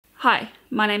Hi,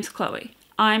 my name's Chloe.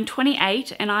 I'm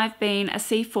 28 and I've been a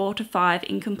C4 to 5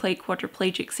 incomplete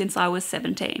quadriplegic since I was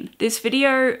 17. This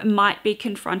video might be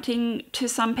confronting to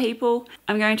some people.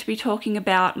 I'm going to be talking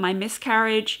about my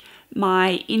miscarriage,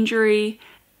 my injury,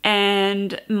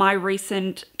 and my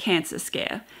recent cancer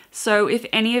scare. So if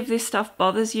any of this stuff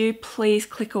bothers you, please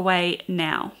click away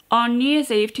now. On New Year's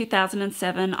Eve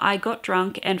 2007, I got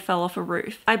drunk and fell off a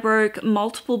roof. I broke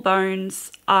multiple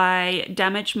bones, I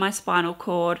damaged my spinal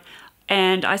cord,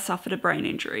 and I suffered a brain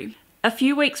injury. A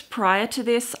few weeks prior to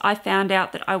this, I found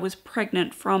out that I was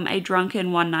pregnant from a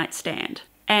drunken one-night stand.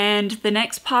 And the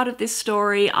next part of this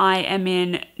story, I am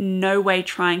in no way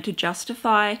trying to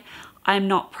justify. I'm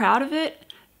not proud of it,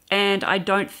 and I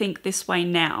don't think this way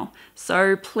now,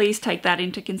 so please take that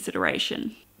into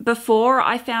consideration. Before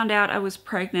I found out I was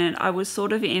pregnant, I was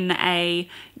sort of in a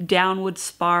downward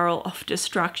spiral of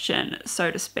destruction,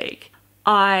 so to speak.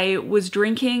 I was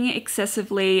drinking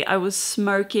excessively, I was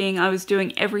smoking, I was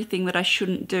doing everything that I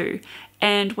shouldn't do.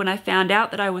 And when I found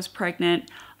out that I was pregnant,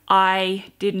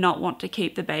 I did not want to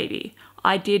keep the baby.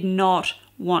 I did not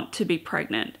want to be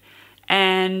pregnant.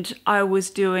 And I was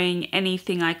doing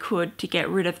anything I could to get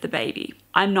rid of the baby.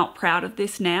 I'm not proud of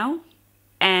this now,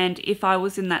 and if I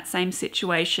was in that same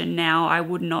situation now, I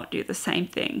would not do the same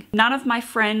thing. None of my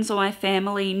friends or my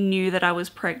family knew that I was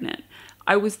pregnant.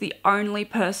 I was the only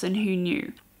person who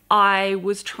knew. I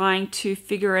was trying to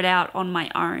figure it out on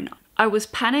my own. I was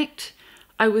panicked,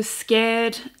 I was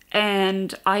scared,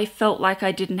 and I felt like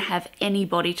I didn't have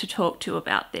anybody to talk to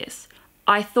about this.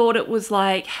 I thought it was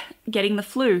like getting the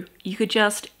flu. You could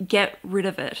just get rid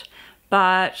of it,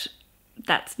 but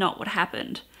that's not what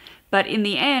happened. But in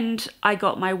the end, I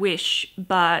got my wish,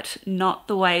 but not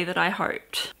the way that I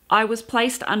hoped. I was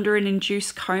placed under an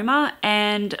induced coma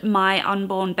and my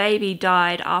unborn baby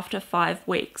died after 5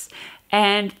 weeks.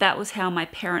 And that was how my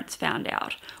parents found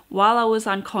out. While I was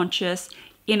unconscious,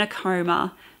 in a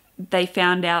coma, they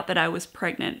found out that I was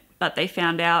pregnant, but they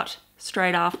found out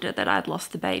straight after that I'd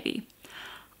lost the baby.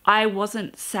 I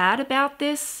wasn't sad about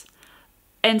this,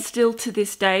 and still to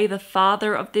this day, the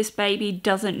father of this baby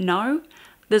doesn't know.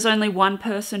 There's only one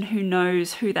person who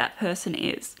knows who that person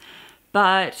is,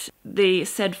 but the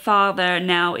said father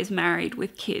now is married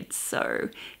with kids, so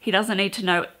he doesn't need to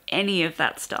know any of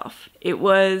that stuff. It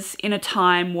was in a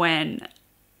time when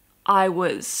I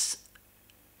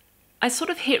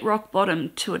sort of hit rock bottom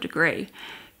to a degree,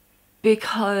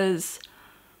 because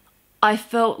I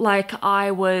felt like I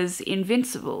was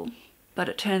invincible, but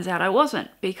it turns out I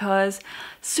wasn't, because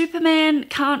Superman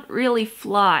can't really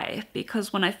fly.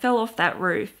 Because when I fell off that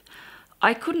roof,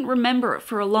 I couldn't remember it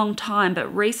for a long time,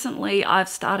 but recently I've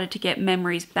started to get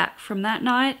memories back from that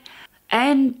night,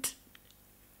 and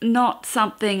not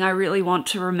something I really want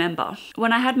to remember.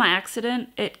 When I had my accident,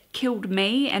 it killed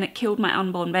me and it killed my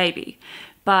unborn baby,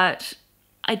 but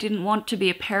I didn't want to be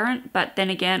a parent, but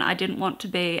then again, I didn't want to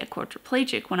be a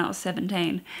quadriplegic when I was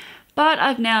 17. But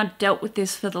I've now dealt with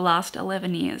this for the last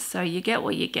 11 years, so you get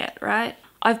what you get, right?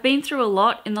 I've been through a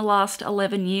lot in the last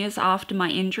 11 years after my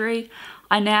injury.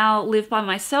 I now live by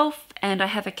myself and I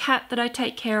have a cat that I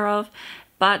take care of,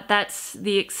 but that's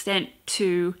the extent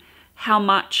to how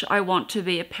much I want to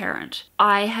be a parent.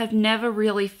 I have never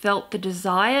really felt the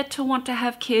desire to want to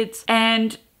have kids,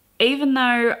 and even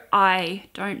though I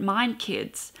don't mind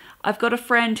kids, I've got a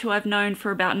friend who I've known for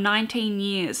about 19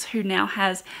 years who now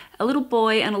has a little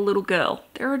boy and a little girl.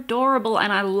 They're adorable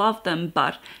and I love them,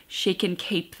 but she can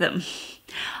keep them.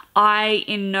 I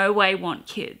in no way want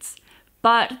kids.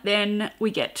 But then we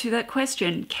get to that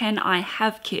question, can I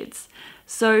have kids?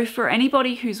 So for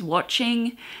anybody who's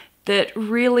watching that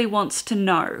really wants to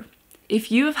know,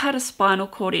 if you have had a spinal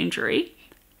cord injury,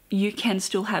 you can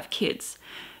still have kids.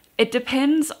 It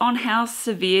depends on how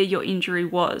severe your injury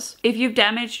was. If you've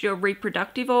damaged your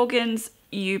reproductive organs,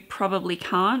 you probably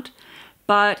can't.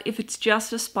 But if it's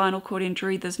just a spinal cord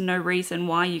injury, there's no reason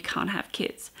why you can't have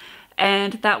kids.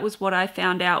 And that was what I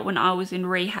found out when I was in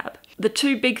rehab. The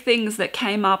two big things that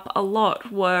came up a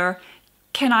lot were,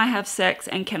 can I have sex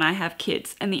and can I have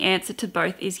kids? And the answer to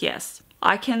both is yes.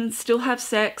 I can still have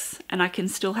sex and I can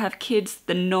still have kids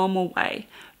the normal way,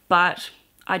 but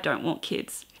I don't want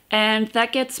kids. And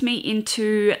that gets me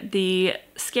into the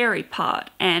scary part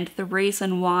and the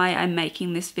reason why I'm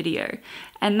making this video.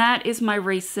 And that is my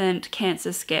recent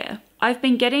cancer scare. I've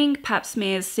been getting pap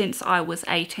smears since I was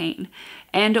 18.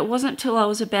 And it wasn't till I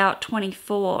was about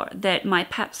 24 that my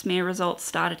pap smear results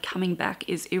started coming back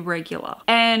as irregular.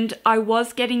 And I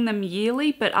was getting them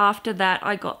yearly, but after that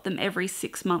I got them every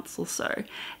 6 months or so.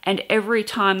 And every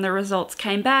time the results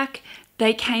came back,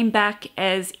 they came back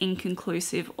as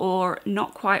inconclusive or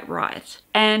not quite right.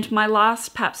 And my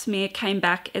last pap smear came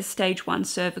back as stage 1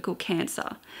 cervical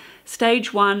cancer.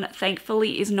 Stage 1,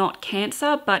 thankfully, is not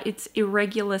cancer, but it's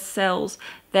irregular cells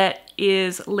that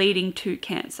is leading to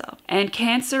cancer. And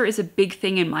cancer is a big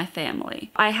thing in my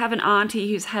family. I have an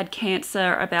auntie who's had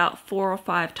cancer about 4 or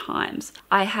 5 times.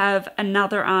 I have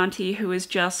another auntie who has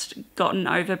just gotten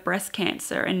over breast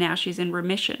cancer and now she's in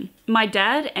remission. My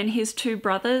dad and his 2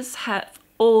 brothers have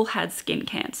all had skin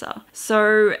cancer.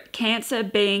 So cancer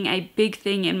being a big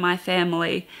thing in my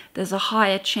family, there's a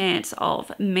higher chance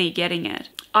of me getting it.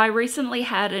 I recently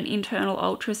had an internal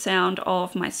ultrasound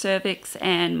of my cervix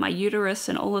and my uterus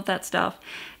and all of that stuff,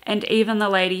 and even the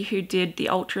lady who did the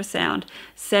ultrasound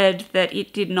said that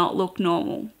it did not look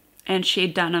normal, and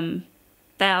she'd done them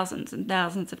thousands and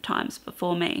thousands of times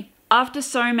before me. After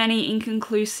so many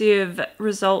inconclusive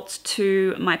results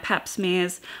to my pap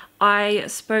smears, I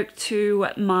spoke to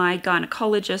my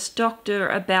gynecologist doctor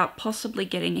about possibly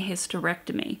getting a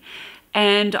hysterectomy,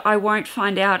 and I won't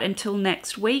find out until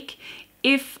next week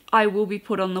if I will be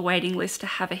put on the waiting list to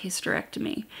have a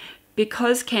hysterectomy.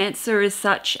 Because cancer is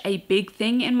such a big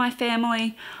thing in my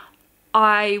family,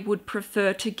 I would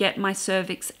prefer to get my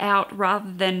cervix out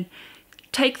rather than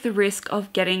take the risk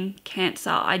of getting cancer.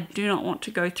 I do not want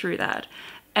to go through that.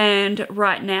 And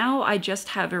right now I just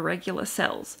have irregular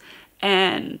cells,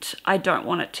 and I don't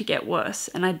want it to get worse,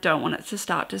 and I don't want it to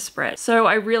start to spread. So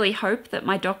I really hope that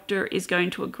my doctor is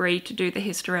going to agree to do the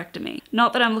hysterectomy.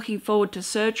 Not that I'm looking forward to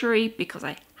surgery, because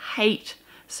I hate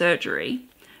surgery,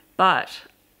 but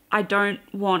I don't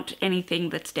want anything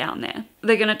that's down there.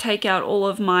 They're going to take out all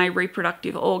of my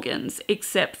reproductive organs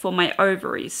except for my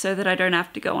ovaries so that I don't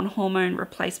have to go on hormone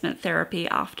replacement therapy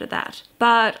after that.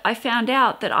 But I found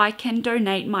out that I can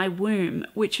donate my womb,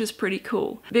 which is pretty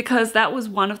cool, because that was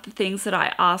one of the things that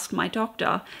I asked my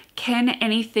doctor. Can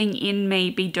anything in me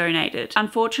be donated?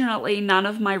 Unfortunately, none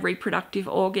of my reproductive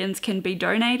organs can be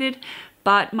donated,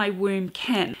 but my womb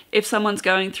can. If someone's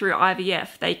going through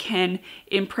IVF, they can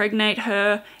impregnate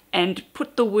her and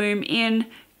put the womb in.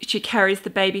 She carries the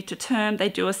baby to term, they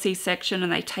do a C-section and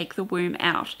they take the womb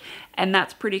out. And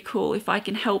that's pretty cool if I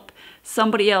can help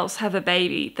somebody else have a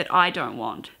baby that I don't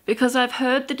want. Because I've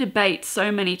heard the debate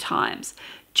so many times,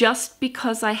 just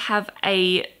because I have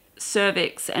a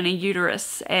cervix and a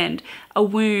uterus and a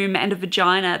womb and a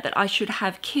vagina that I should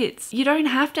have kids. You don't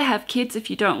have to have kids if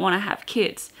you don't want to have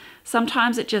kids.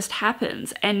 Sometimes it just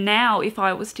happens. And now if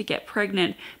I was to get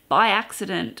pregnant by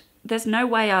accident, there's no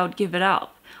way I would give it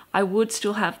up. I would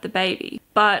still have the baby.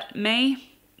 But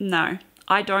me, no.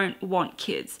 I don't want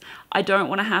kids. I don't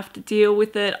want to have to deal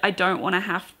with it. I don't want to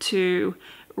have to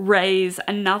raise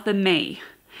another me.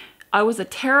 I was a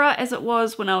terror as it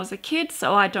was when I was a kid,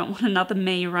 so I don't want another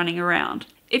me running around.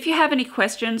 If you have any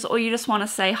questions or you just want to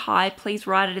say hi, please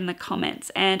write it in the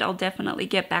comments and I'll definitely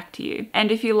get back to you.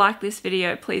 And if you like this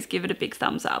video, please give it a big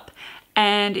thumbs up.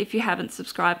 And if you haven't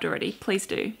subscribed already, please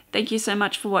do. Thank you so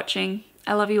much for watching.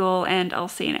 I love you all and I'll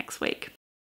see you next week.